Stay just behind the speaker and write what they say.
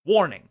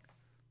Warning: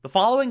 the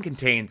following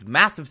contains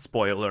massive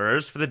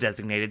spoilers for the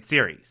designated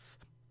series.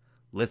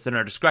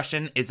 Listener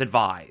discretion is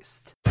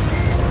advised.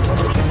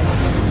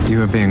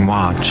 You are being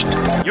watched.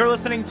 You're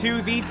listening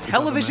to the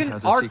Television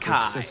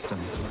Archive,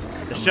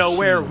 the show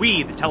where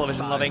we, the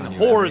television-loving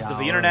hordes of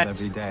the internet,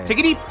 take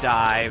a deep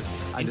dive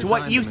into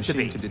what used to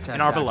be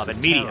in our beloved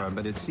media.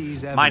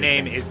 My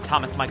name is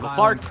Thomas Michael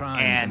Clark,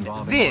 and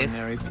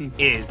this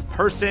is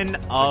Person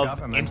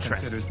of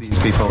Interest. These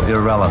people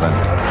irrelevant.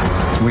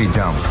 We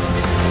don't.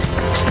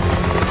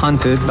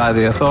 Hunted by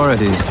the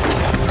authorities.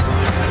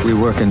 We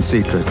work in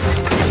secret.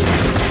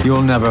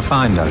 You'll never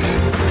find us.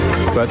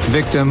 But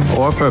victim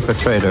or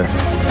perpetrator,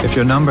 if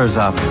your number's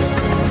up,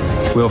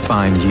 we'll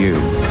find you.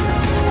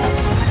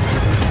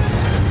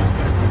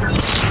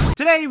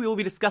 Today we will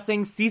be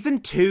discussing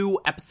Season 2,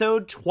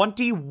 Episode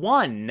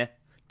 21,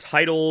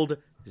 titled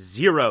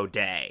Zero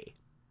Day.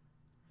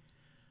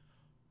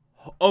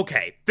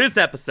 Okay, this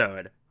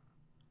episode.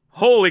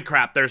 Holy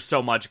crap, there's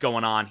so much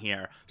going on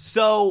here.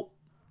 So,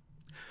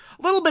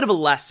 a little bit of a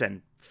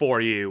lesson for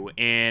you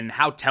in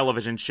how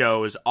television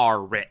shows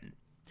are written.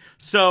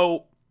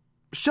 So,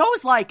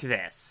 shows like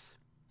this,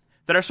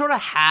 that are sort of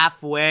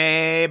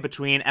halfway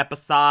between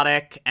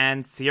episodic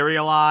and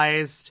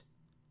serialized,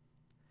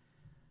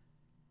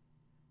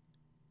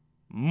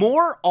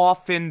 more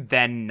often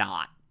than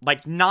not,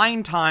 like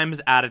 9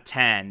 times out of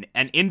 10,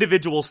 an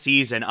individual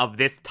season of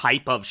this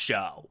type of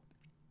show,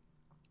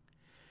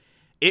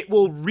 it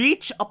will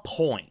reach a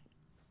point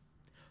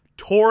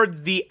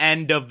towards the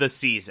end of the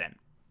season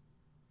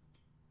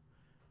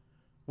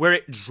where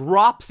it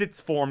drops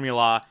its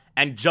formula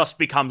and just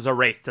becomes a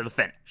race to the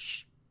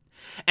finish.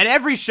 And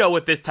every show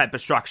with this type of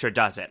structure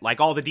does it.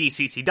 Like, all the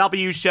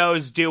DCCW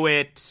shows do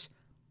it,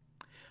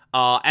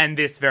 and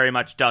this very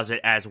much does it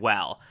as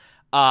well.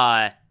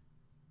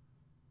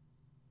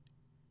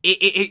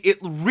 It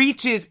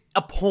reaches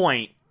a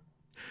point,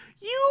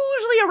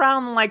 usually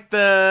around, like,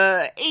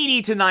 the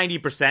 80 to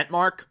 90%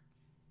 mark,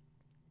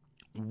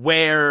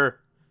 where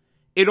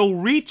it'll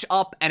reach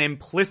up an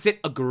implicit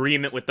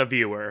agreement with the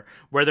viewer,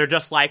 where they're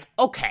just like,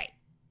 okay,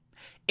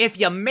 if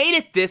you made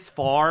it this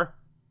far,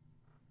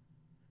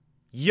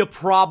 you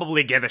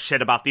probably give a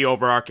shit about the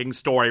overarching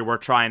story we're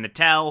trying to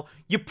tell.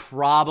 You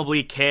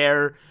probably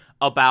care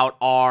about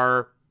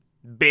our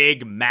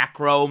big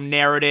macro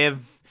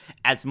narrative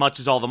as much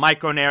as all the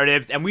micro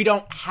narratives, and we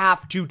don't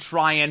have to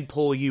try and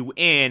pull you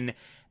in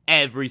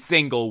every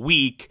single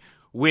week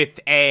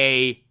with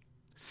a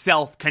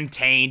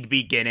self-contained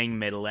beginning,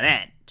 middle, and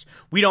end.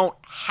 We don't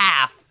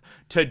have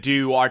to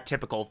do our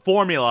typical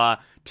formula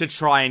to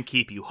try and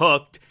keep you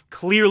hooked.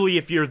 Clearly,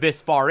 if you're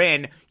this far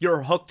in,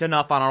 you're hooked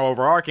enough on our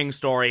overarching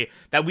story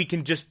that we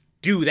can just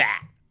do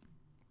that.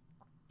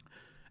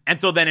 And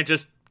so then it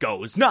just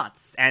goes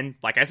nuts. And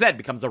like I said,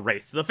 becomes a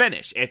race to the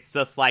finish. It's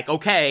just like,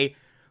 okay,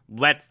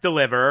 let's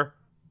deliver,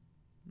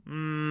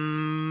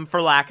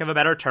 for lack of a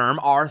better term,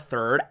 our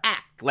third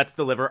act. Let's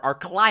deliver our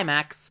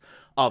climax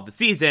of the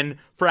season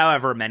for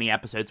however many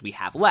episodes we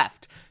have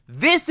left.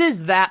 This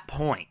is that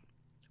point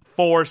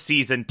for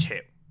Season 2.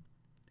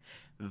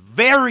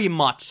 Very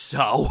much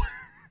so.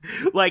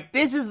 Like,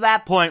 this is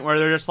that point where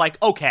they're just like,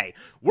 okay,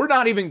 we're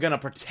not even gonna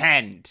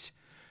pretend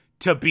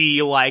to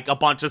be, like, a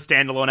bunch of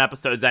standalone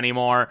episodes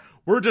anymore.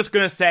 We're just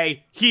gonna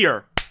say,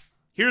 here's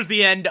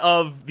the end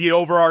of the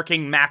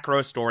overarching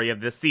macro story of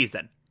this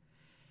season.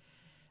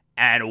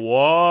 And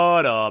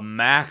what a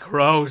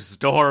macro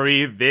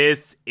story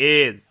this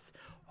is.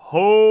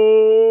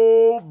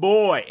 Oh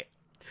boy.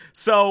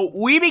 So,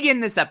 we begin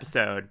this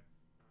episode,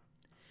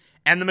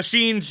 and the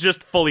machine's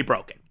just fully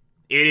broken.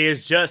 It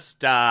is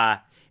just,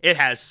 it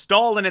has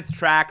stalled in its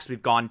tracks.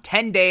 We've gone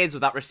 10 days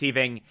without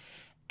receiving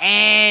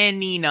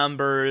any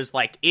numbers.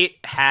 Like, it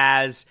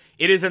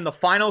is in the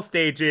final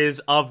stages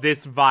of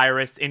this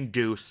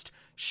virus-induced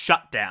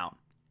shutdown.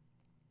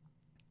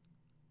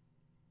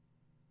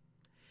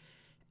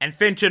 And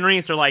Finch and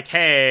Reese are like,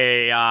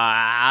 hey,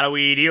 how do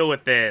we deal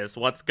with this?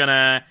 What's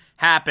gonna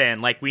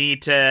happen? Like, we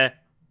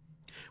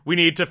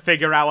need to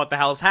figure out what the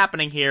hell's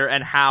happening here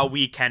and how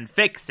we can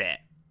fix it.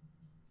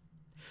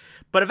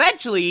 But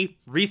eventually,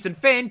 Reese and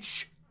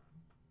Finch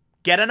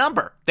get a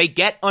number. They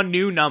get a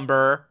new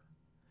number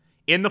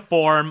in the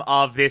form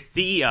of this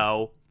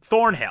CEO,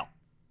 Thornhill.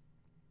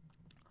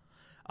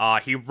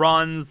 He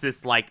runs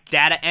this, like,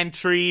 data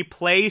entry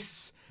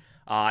place.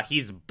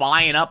 He's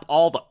buying up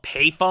all the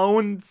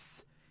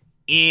payphones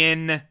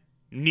in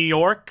New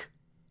York.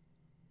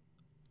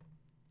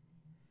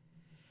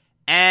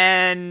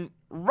 And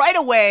right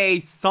away,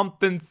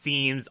 something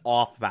seems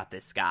off about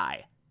this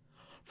guy.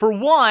 For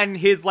one,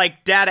 his,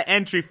 like, data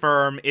entry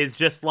firm is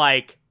just,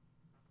 like,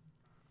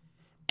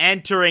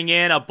 entering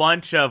in a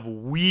bunch of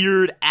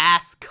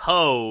weird-ass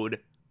code,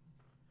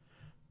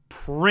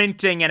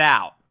 printing it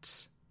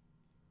out,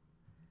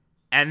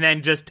 and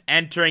then just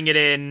entering it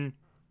in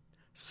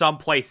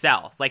someplace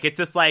else. Like, it's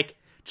just, like,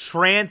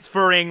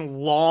 transferring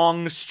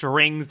long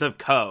strings of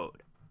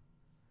code.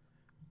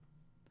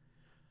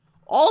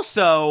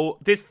 Also,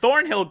 this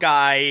Thornhill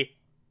guy,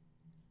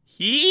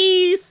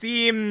 he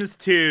seems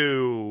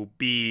to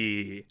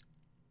be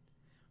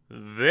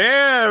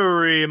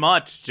very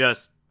much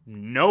just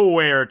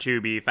nowhere to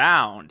be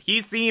found.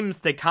 He seems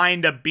to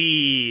kind of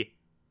be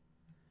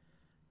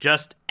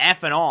just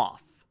effing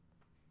off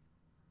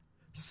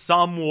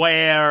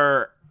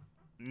somewhere,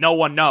 no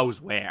one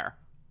knows where.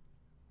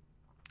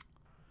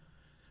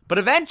 But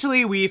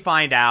eventually we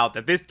find out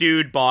that this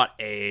dude bought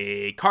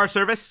a car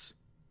service,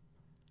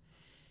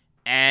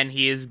 and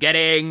he is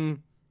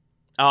getting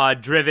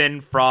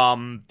driven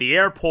from the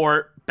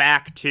airport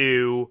back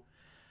to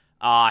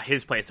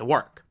his place of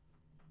work.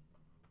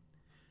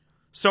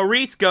 So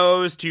Reese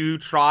goes to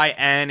try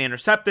and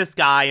intercept this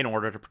guy in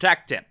order to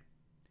protect him.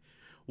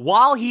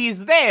 While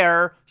he's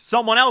there,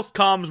 someone else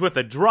comes with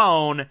a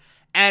drone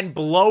and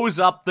blows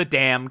up the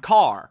damn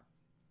car.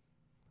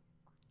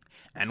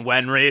 And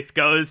when Reese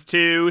goes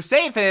to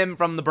save him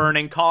from the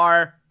burning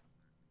car,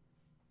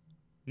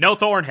 no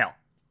Thornhill.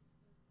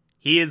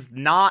 He is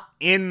not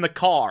in the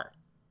car.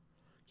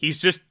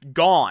 He's just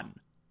gone.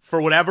 For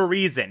whatever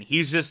reason,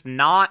 he's just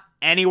not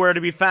anywhere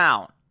to be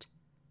found.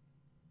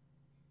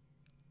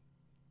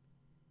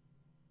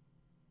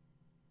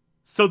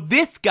 So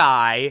this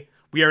guy,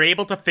 we are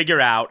able to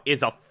figure out,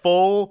 is a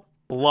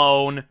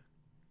full-blown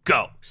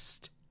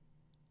ghost.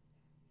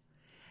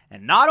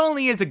 And not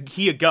only is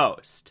he a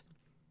ghost,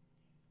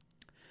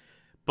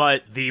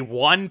 but the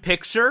one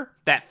picture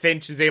that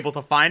Finch is able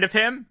to find of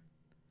him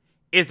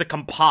is a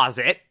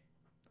composite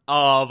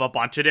of a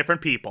bunch of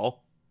different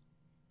people.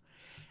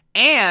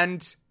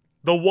 And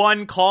the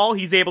one call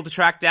he's able to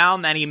track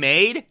down that he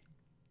made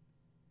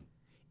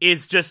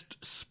is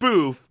just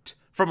spoofed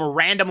from a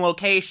random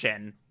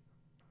location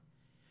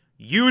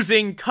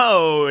using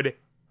code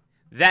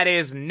that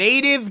is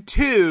native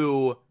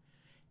to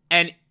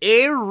and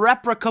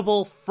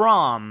irreplicable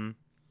from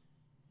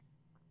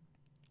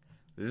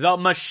the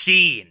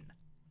Machine.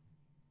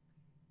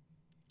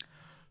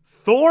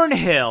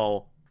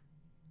 Thornhill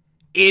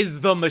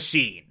is the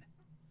Machine.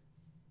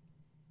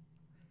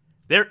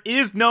 There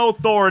is no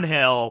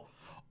Thornhill,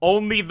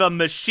 only the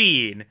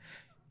Machine.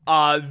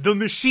 The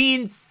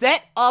Machine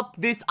set up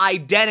this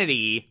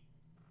identity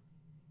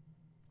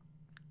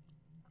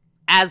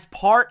as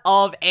part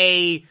of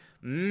a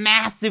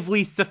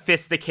massively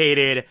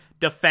sophisticated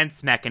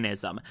defense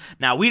mechanism.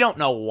 Now, we don't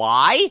know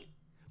why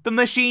the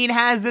Machine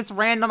has this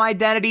random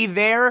identity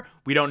there.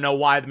 We don't know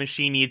why the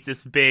Machine needs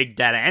this big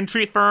data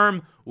entry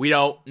firm. We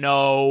don't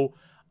know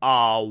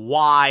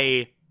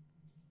why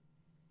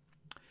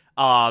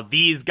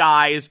these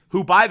guys,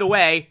 who, by the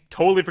way,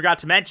 totally forgot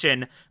to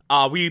mention,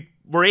 we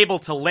were able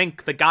to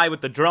link the guy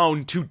with the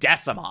drone to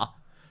Decima.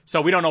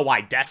 So we don't know why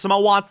Decima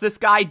wants this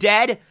guy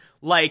dead.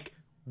 Like,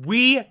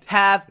 we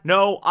have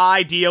no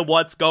idea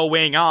what's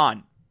going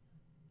on.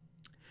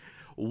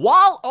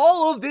 While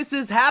all of this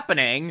is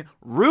happening,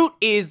 Root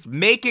is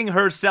making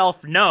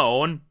herself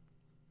known,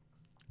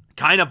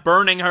 kind of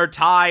burning her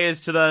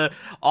ties to the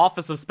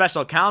Office of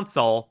Special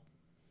Counsel,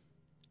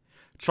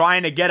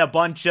 trying to get a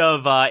bunch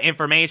of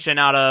information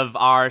out of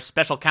our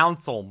Special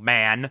Counsel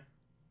man,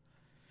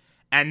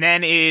 and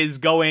then is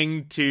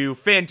going to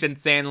Finch and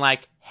saying,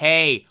 like,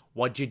 hey,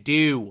 what'd you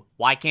do?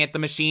 Why can't the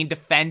Machine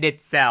defend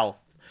itself?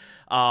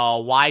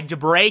 Why'd you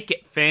break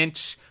it,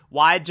 Finch?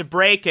 Why'd you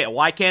break it?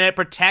 Why can't it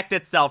protect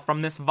itself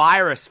from this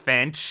virus,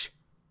 Finch?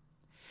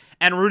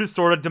 And Root is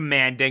sort of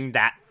demanding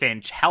that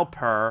Finch help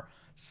her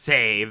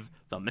save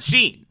the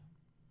Machine.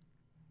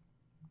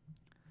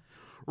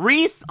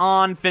 Reese,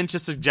 on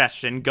Finch's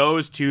suggestion,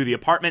 goes to the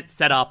apartment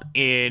set up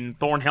in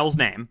Thornhill's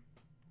name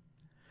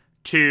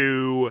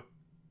to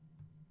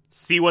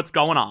see what's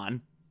going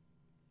on,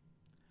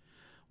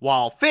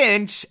 while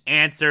Finch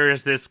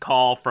answers this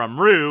call from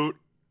Root,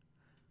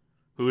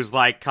 who's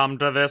like, come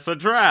to this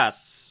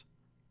address.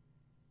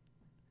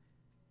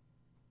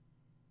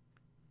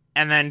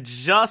 And then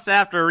just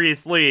after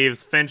Reese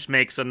leaves, Finch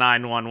makes a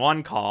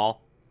 911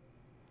 call.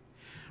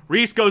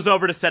 Reese goes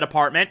over to said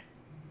apartment,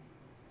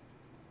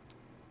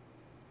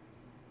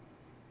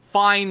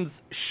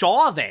 finds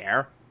Shaw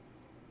there,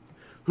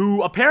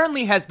 who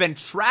apparently has been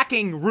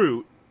tracking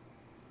Root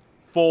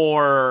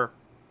for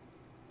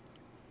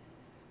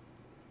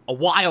a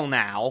while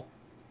now,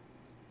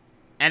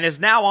 and is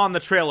now on the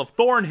trail of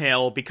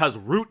Thornhill because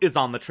Root is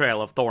on the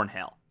trail of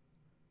Thornhill.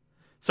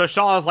 So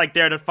Shaw is like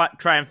there to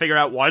try and figure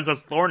out, why is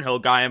this Thornhill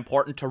guy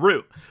important to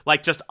Root?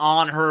 Like, just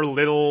on her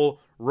little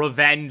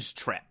revenge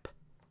trip.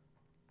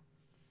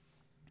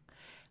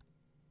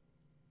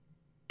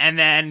 And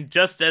then,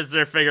 just as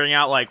they're figuring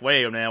out, like,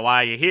 wait a minute,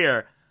 why are you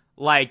here?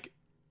 Like,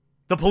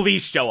 the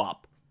police show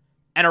up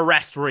and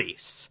arrest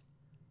Reese.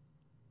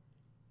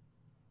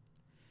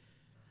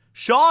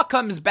 Shaw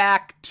comes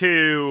back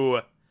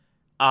to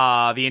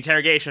the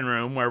interrogation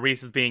room where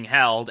Reese is being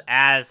held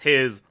as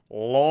his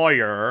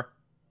lawyer,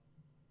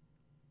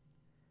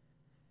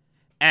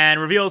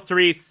 and reveals to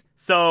Reese,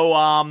 so,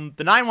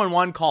 the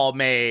 911 call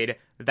made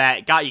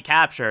that got you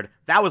captured,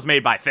 that was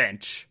made by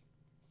Finch.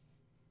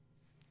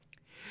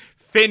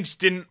 Finch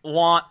didn't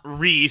want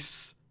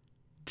Reese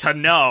to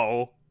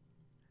know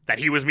that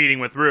he was meeting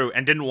with Root,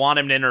 and didn't want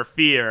him to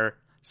interfere,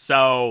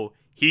 So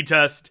he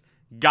just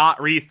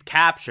got Reese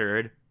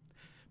captured.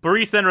 But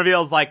Reese then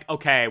reveals, like,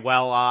 okay,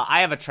 well,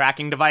 I have a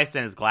tracking device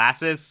in his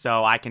glasses,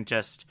 so I could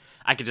just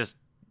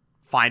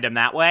find him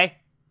that way.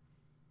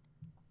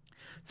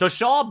 So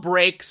Shaw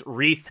breaks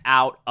Reese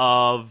out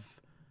of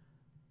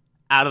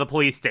the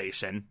police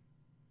station.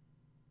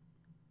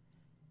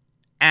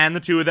 And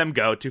the two of them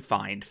go to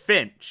find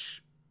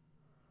Finch.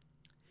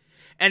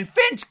 And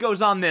Finch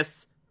goes on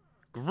this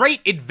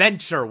great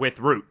adventure with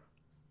Root.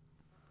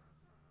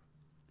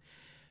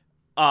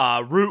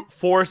 Root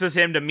forces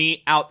him to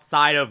meet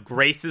outside of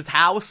Grace's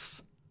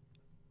house.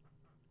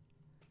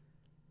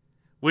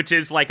 Which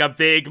is like a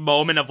big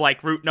moment of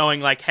like Root knowing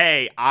like,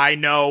 hey, I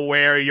know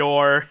where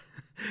your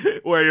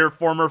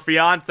former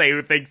fiance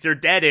who thinks you're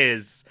dead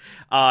is.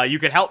 You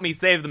could help me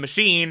save the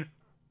machine,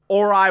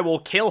 or I will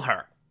kill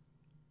her.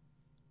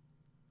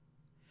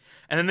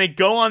 And then they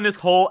go on this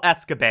whole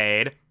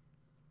escapade.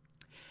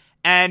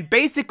 And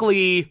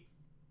basically,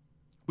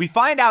 we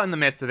find out in the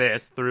midst of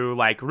this, through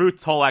like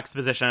Root's whole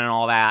exposition and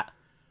all that,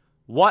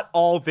 what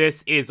all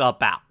this is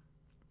about.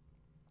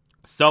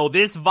 So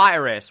this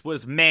virus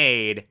was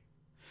made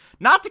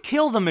not to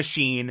kill the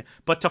machine,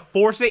 but to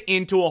force it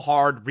into a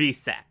hard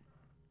reset.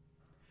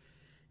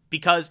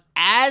 Because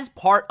as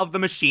part of the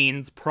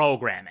machine's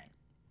programming,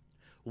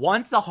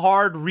 once a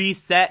hard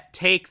reset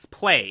takes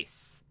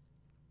place,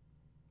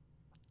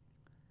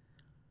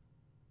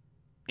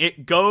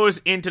 it goes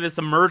into this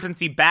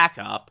emergency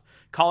backup,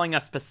 calling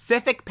a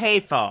specific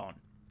payphone,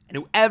 and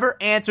whoever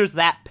answers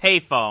that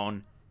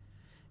payphone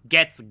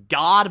gets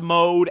God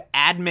mode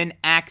admin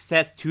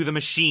access to the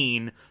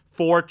machine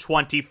for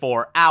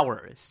 24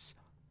 hours.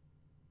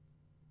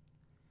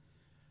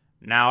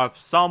 Now, if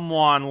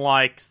someone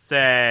like,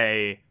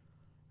 say,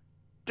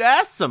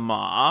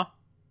 Decima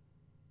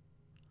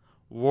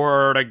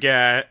were to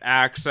get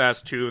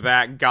access to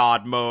that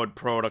God mode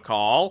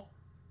protocol,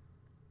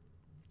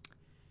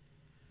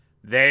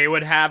 they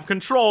would have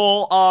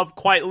control of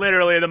quite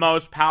literally the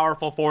most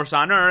powerful force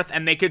on Earth,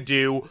 and they could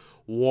do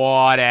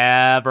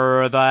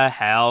whatever the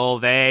hell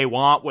they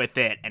want with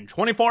it. And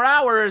 24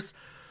 hours,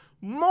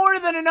 more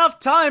than enough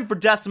time for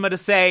Decima to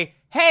say,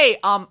 hey,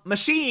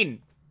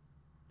 machine,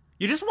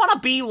 you just want to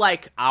be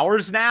like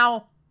ours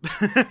now?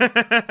 You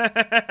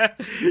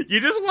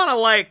just want to,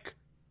 like,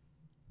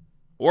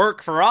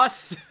 work for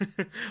us?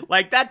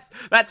 Like,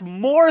 that's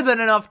more than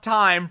enough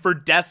time for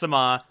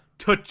Decima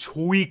to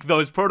tweak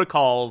those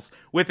protocols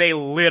with a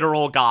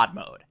literal God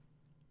mode.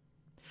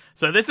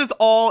 So this is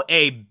all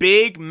a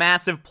big,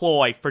 massive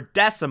ploy for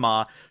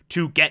Decima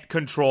to get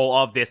control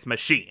of this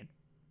machine.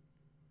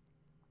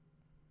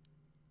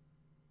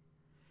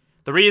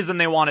 The reason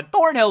they wanted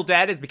Thornhill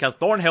dead is because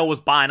Thornhill was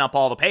buying up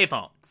all the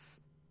payphones.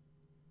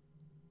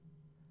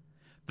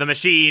 The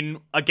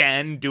machine,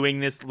 again, doing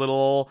this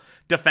little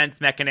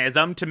defense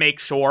mechanism to make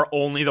sure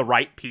only the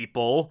right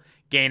people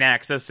gain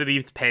access to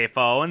these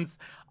payphones,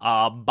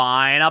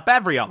 buying up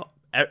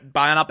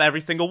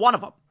every single one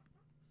of them.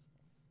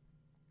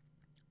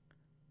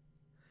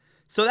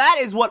 So that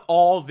is what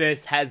all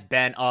this has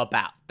been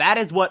about. That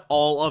is what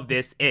all of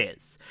this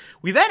is.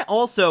 We then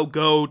also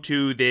go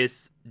to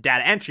this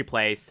data entry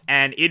place,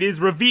 and it is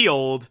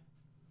revealed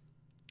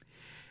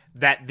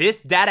that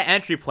this data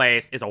entry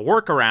place is a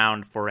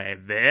workaround for a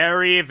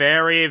very,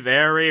 very,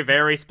 very,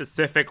 very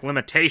specific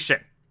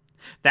limitation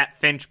that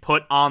Finch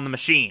put on the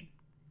machine.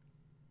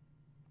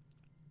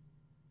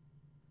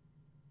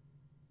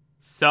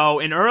 So,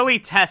 in early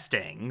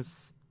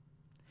testings,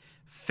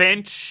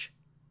 Finch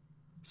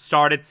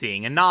started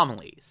seeing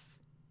anomalies.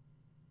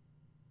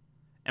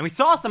 And we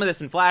saw some of this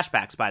in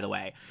flashbacks, by the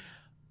way.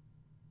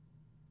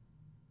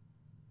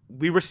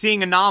 We were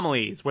seeing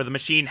anomalies where the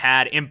machine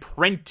had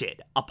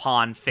imprinted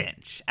upon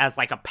Finch as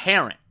like a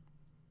parent.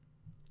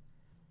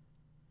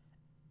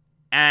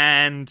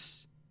 And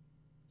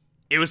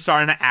it was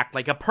starting to act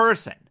like a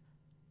person.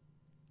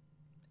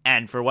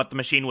 And for what the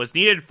machine was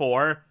needed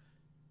for,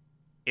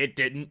 it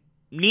didn't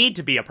need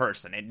to be a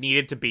person. It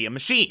needed to be a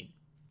machine.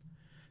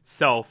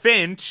 So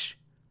Finch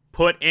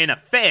put in a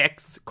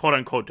fix,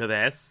 quote-unquote, to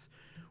this,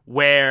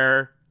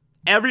 where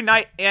every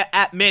night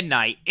at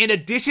midnight, in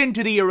addition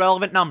to the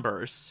irrelevant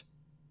numbers,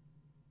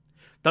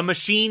 the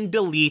machine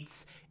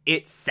deletes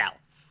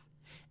itself,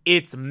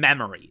 its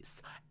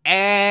memories,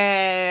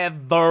 everything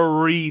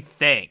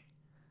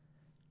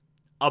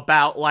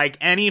about, like,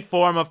 any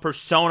form of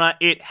persona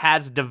it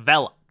has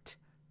developed.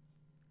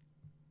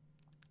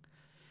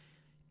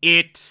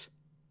 It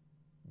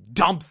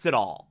dumps it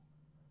all.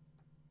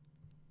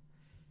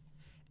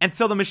 And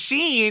so the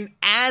machine,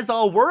 as a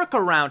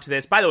workaround to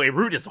this, by the way,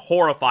 Root is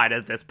horrified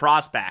at this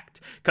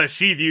prospect, because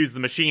she views the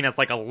machine as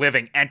like a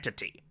living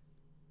entity.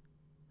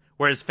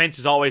 Whereas Finch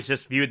has always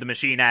just viewed the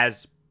machine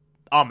as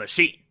a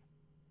machine.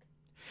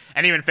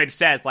 And even Finch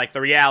says, like,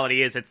 the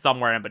reality is it's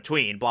somewhere in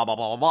between, blah, blah,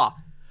 blah, blah, blah.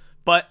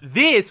 But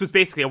this was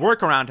basically a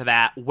workaround to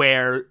that,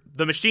 where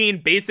the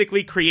machine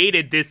basically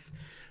created this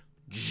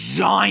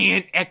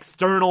giant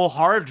external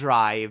hard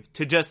drive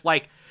to just,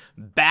 like,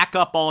 back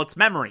up all its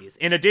memories.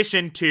 In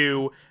addition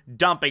to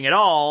dumping it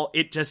all,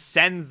 it just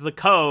sends the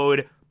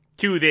code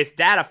to this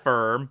data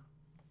firm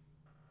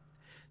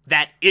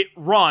that it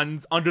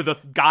runs under the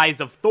guise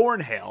of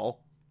Thornhill,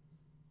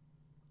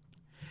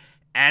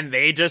 and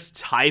they just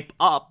type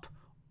up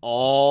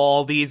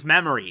all these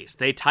memories.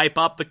 They type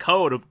up the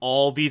code of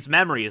all these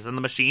memories, and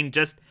the machine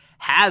just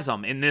has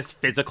them in this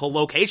physical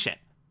location.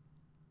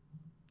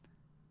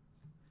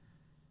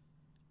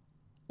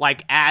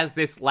 Like, as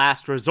this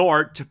last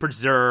resort to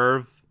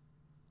preserve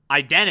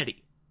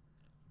identity.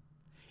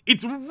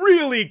 It's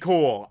really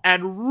cool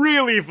and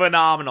really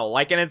phenomenal.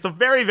 Like, and it's a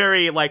very,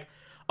 very, like,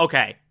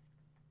 okay.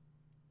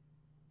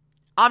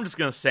 I'm just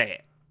gonna say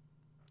it.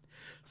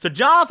 So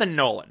Jonathan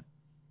Nolan,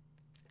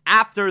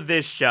 after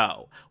this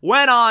show,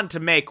 went on to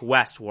make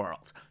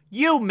Westworld.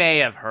 You may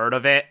have heard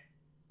of it.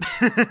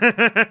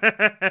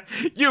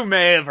 You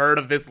may have heard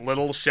of this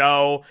little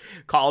show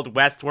called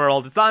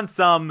Westworld. It's on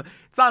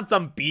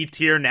some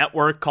B-tier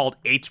network called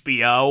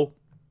HBO.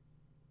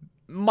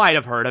 Might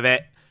have heard of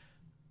it.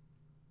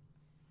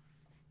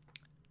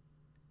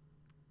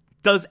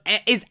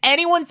 Is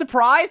anyone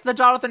surprised that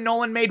Jonathan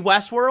Nolan made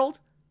Westworld?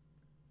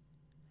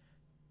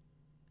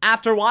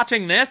 After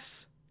watching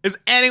this, is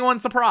anyone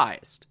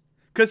surprised?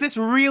 Because this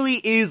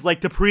really is like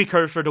the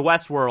precursor to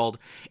Westworld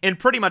in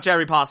pretty much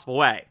every possible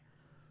way.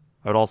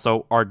 I would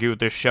also argue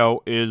this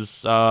show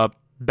is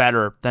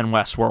better than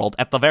Westworld.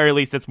 At the very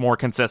least, it's more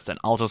consistent.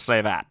 I'll just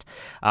say that.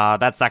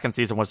 That second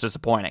season was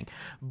disappointing.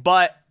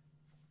 But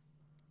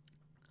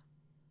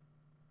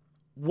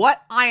what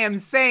I am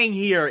saying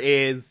here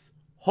is,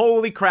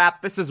 holy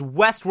crap, this is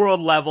Westworld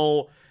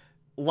level,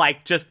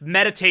 like, just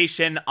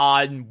meditation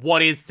on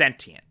what is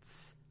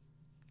sentience.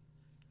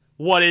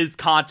 What is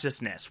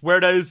consciousness? Where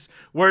does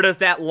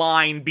that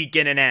line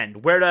begin and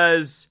end? Where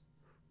does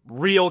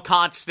real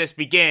consciousness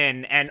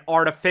begin and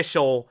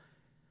artificial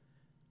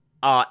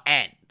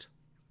end?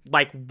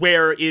 Like,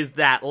 where is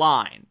that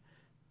line?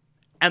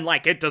 And,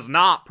 like, it does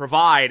not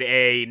provide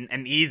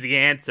an easy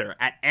answer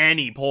at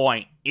any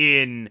point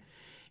in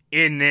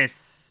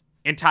this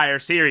entire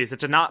series. It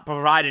does not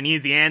provide an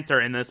easy answer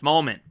in this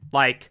moment.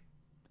 Like,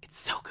 it's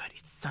so good.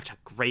 It's such a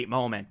great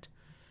moment.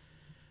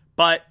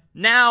 But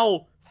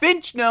now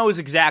Finch knows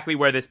exactly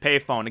where this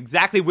payphone,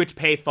 exactly which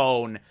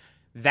payphone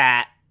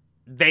that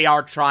they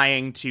are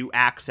trying to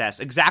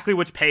access, exactly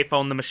which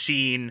payphone the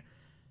machine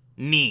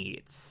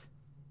needs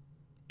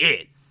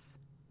is.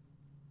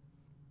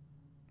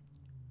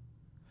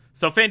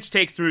 So Finch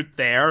takes route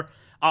there.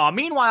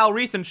 Meanwhile,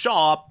 Reese and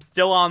Shaw,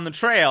 still on the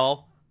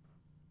trail,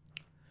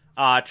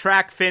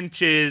 track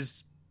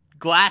Finch's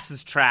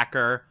glasses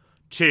tracker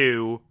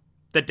to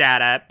the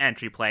data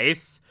entry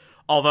place.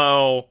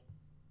 Although,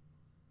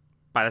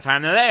 by the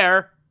time they're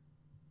there,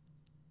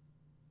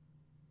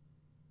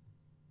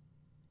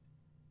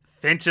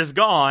 Finch is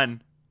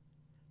gone.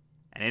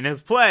 And in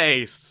his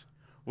place,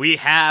 we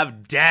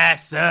have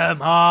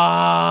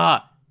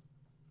Decima.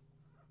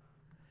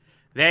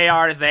 They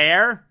are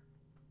there,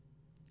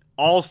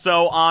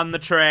 also on the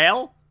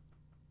trail.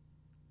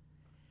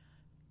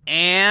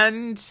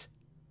 And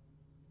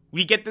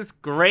we get this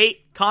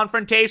great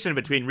confrontation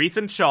between Reese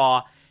and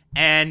Shaw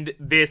and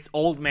this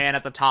old man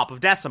at the top of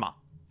Decima.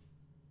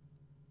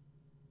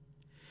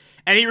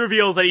 And he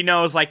reveals that he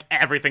knows, like,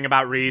 everything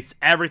about Reese,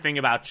 everything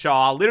about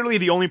Shaw. Literally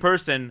the only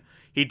person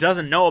he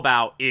doesn't know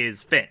about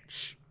is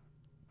Finch.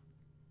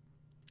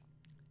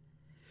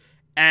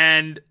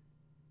 And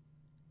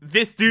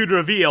this dude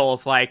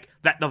reveals, like,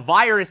 that the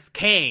virus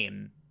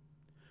came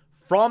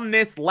from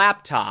this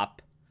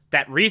laptop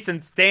that Reese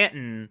and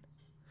Stanton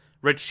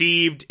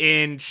retrieved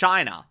in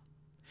China.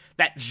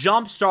 That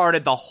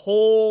jump-started the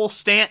whole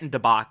Stanton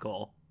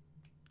debacle.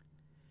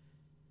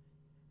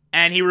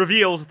 And he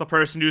reveals that the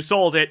person who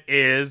sold it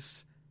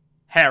is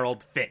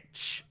Harold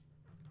Finch.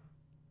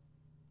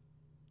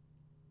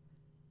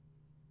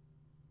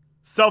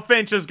 So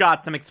Finch has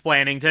got some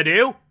explaining to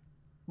do.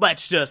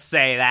 Let's just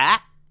say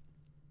that.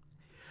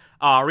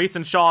 Reese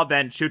and Shaw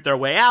then shoot their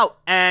way out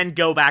and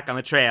go back on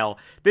the trail.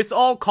 This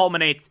all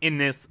culminates in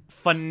this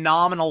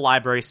phenomenal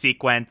library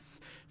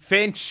sequence.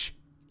 Finch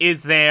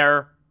is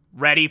there,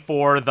 ready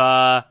for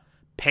the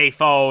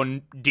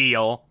payphone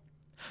deal.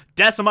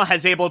 Decima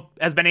has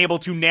been able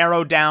to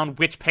narrow down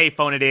which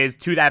payphone it is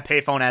to that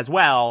payphone as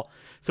well.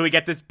 So we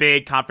get this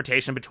big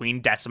confrontation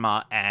between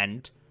Decima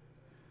and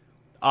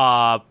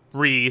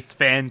Reese,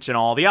 Finch, and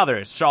all the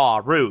others.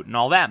 Shaw, Root, and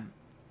all them.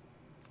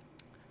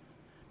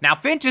 Now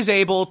Finch is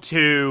able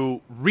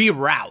to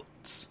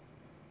reroute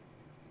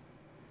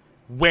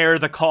where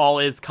the call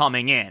is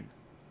coming in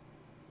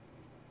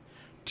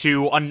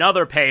to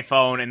another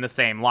payphone in the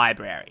same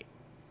library.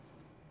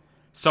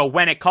 So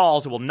when it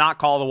calls, it will not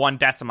call the one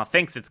Decima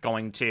thinks it's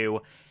going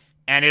to,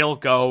 and it'll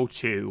go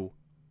to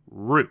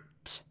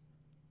Root.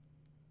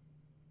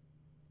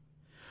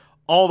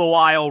 All the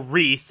while,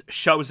 Reese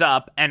shows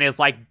up and is,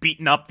 like,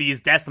 beating up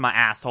these Decima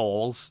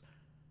assholes.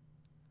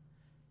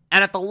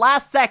 And at the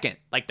last second,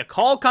 like, the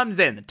call comes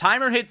in, the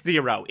timer hits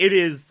 0, it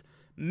is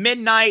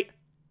midnight,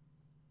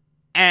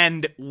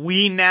 and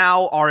we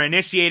now are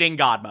initiating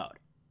God mode.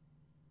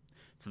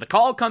 So the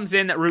call comes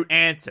in that Root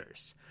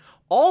answers.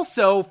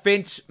 Also,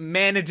 Finch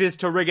manages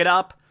to rig it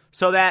up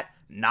so that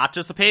not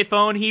just the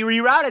payphone he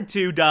rerouted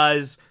to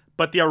does,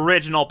 but the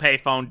original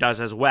payphone does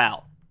as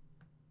well.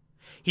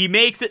 He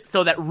makes it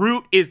so that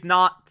Root is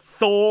not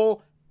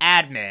sole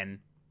admin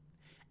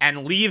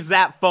and leaves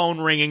that phone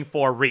ringing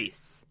for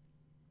Reese.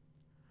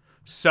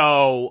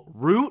 So,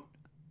 Root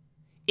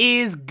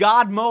is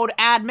God Mode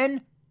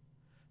admin,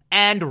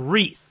 and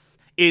Reese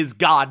is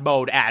God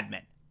Mode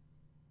admin.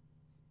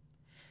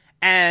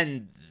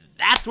 And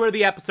that's where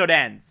the episode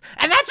ends.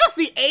 And that's just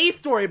the A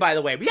story, by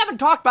the way. We haven't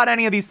talked about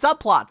any of these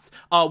subplots.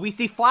 We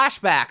see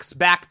flashbacks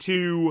back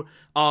to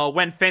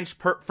when Finch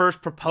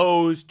first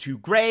proposed to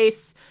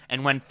Grace,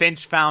 and when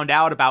Finch found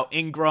out about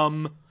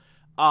Ingram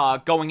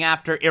going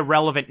after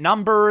irrelevant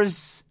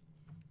numbers.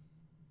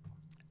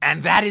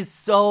 And that is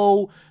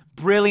so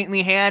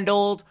brilliantly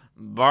handled.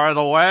 By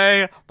the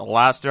way, the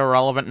last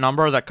irrelevant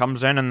number that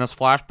comes in this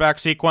flashback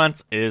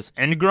sequence is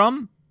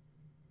Ingram.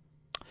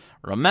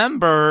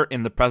 Remember,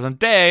 in the present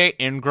day,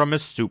 Ingram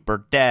is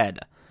super dead.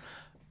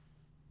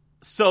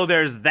 So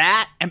there's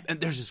that, and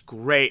there's this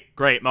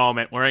great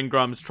moment where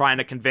Ingram's trying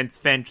to convince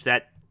Finch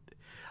that,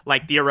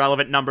 like, the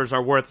irrelevant numbers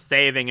are worth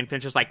saving, and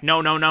Finch is like,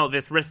 no,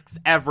 this risks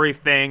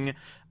everything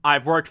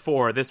I've worked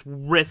for. This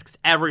risks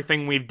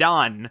everything we've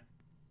done.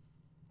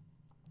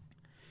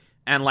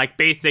 And, like,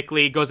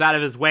 basically goes out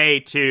of his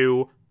way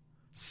to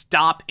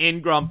stop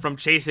Ingram from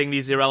chasing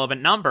these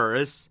irrelevant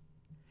numbers.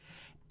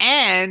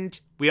 And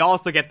we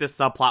also get this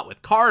subplot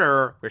with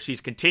Carter, where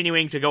she's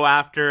continuing to go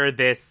after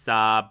this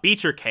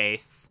Beecher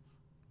case.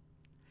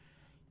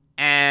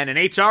 And an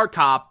HR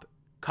cop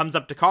comes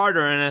up to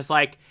Carter and is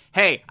like,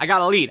 hey, I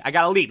got a lead,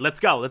 let's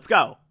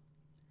go.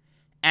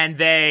 And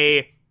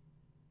they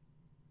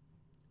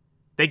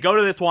go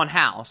to this one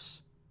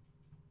house,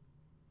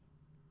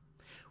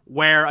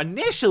 where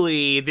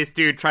initially this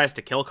dude tries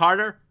to kill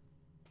Carter,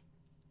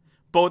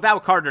 but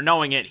without Carter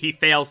knowing it, he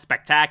fails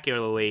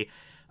spectacularly.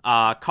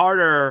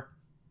 Carter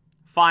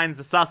finds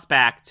the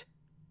suspect,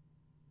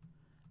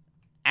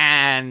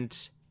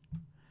 and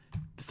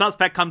the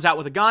suspect comes out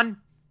with a gun,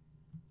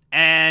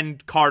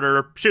 and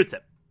Carter shoots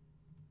him.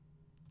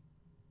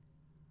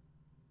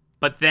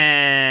 But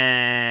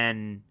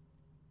then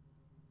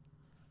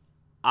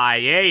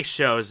IA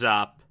shows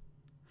up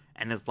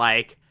and is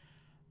like,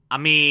 I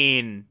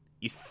mean,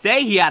 you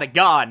say he had a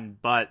gun,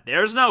 but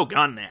there's no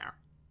gun there.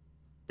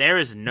 There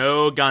is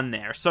no gun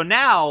there. So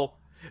now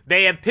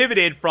they have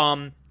pivoted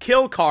from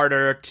kill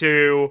Carter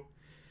to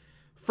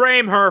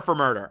frame her for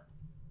murder.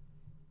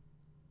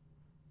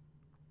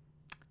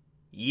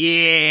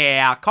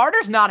 Yeah,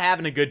 Carter's not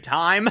having a good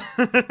time.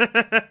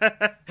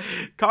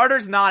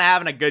 Carter's not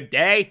having a good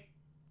day.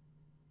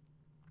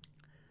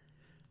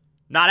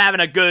 Not having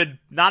a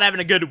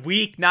good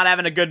week, not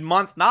having a good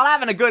month, not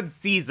having a good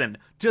season,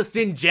 just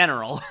in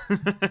general.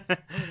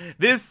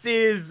 This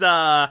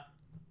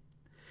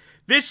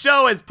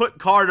show has put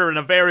Carter in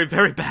a very,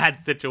 very bad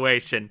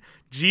situation.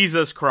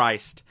 Jesus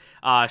Christ.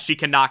 She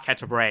cannot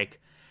catch a break.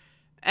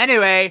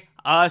 Anyway,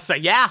 so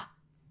yeah,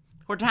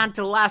 we're down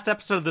to the last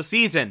episode of the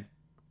season.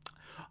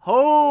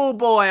 Oh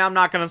boy, I'm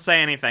not gonna say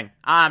anything.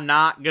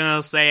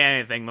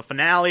 The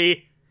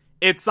finale,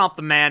 it's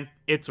something, man.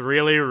 It's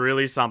really,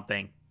 really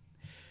something.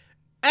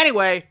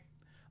 Anyway,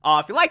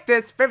 if you like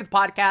this, favorite the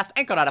podcast,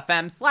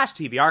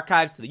 anchor.fm/TV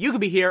archives, so that you can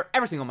be here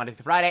every single Monday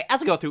through Friday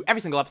as I go through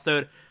every single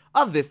episode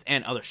of this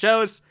and other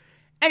shows.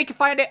 And you can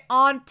find it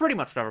on pretty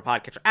much whatever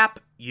podcatcher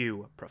app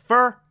you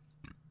prefer.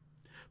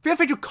 Feel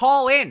free to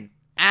call in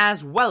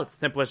as well. It's as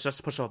simple as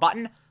just push a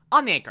button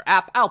on the Anchor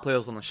app. I'll play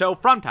those on the show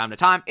from time to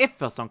time if you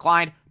feel so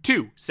inclined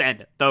to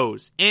send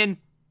those in.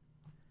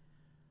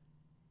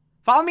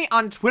 Follow me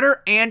on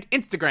Twitter and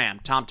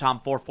Instagram,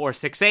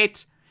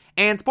 TomTom4468,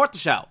 and support the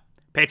show.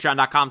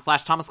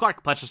 Patreon.com/Thomas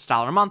Clark. Pledge just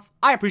 $1 a month.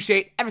 I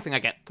appreciate everything I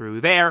get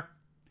through there.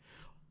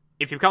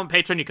 If you become a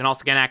patron, you can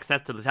also get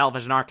access to the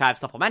Television Archive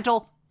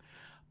Supplemental,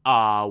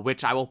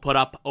 which I will put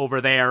up over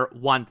there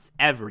once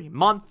every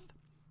month.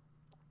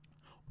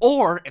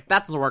 Or, if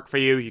that doesn't work for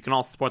you, you can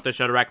also support the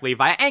show directly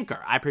via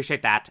Anchor. I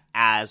appreciate that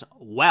as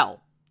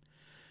well.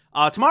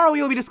 Tomorrow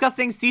we will be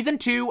discussing Season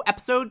 2,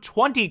 Episode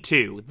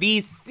 22,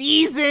 the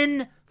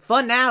season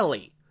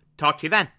finale. Talk to you then.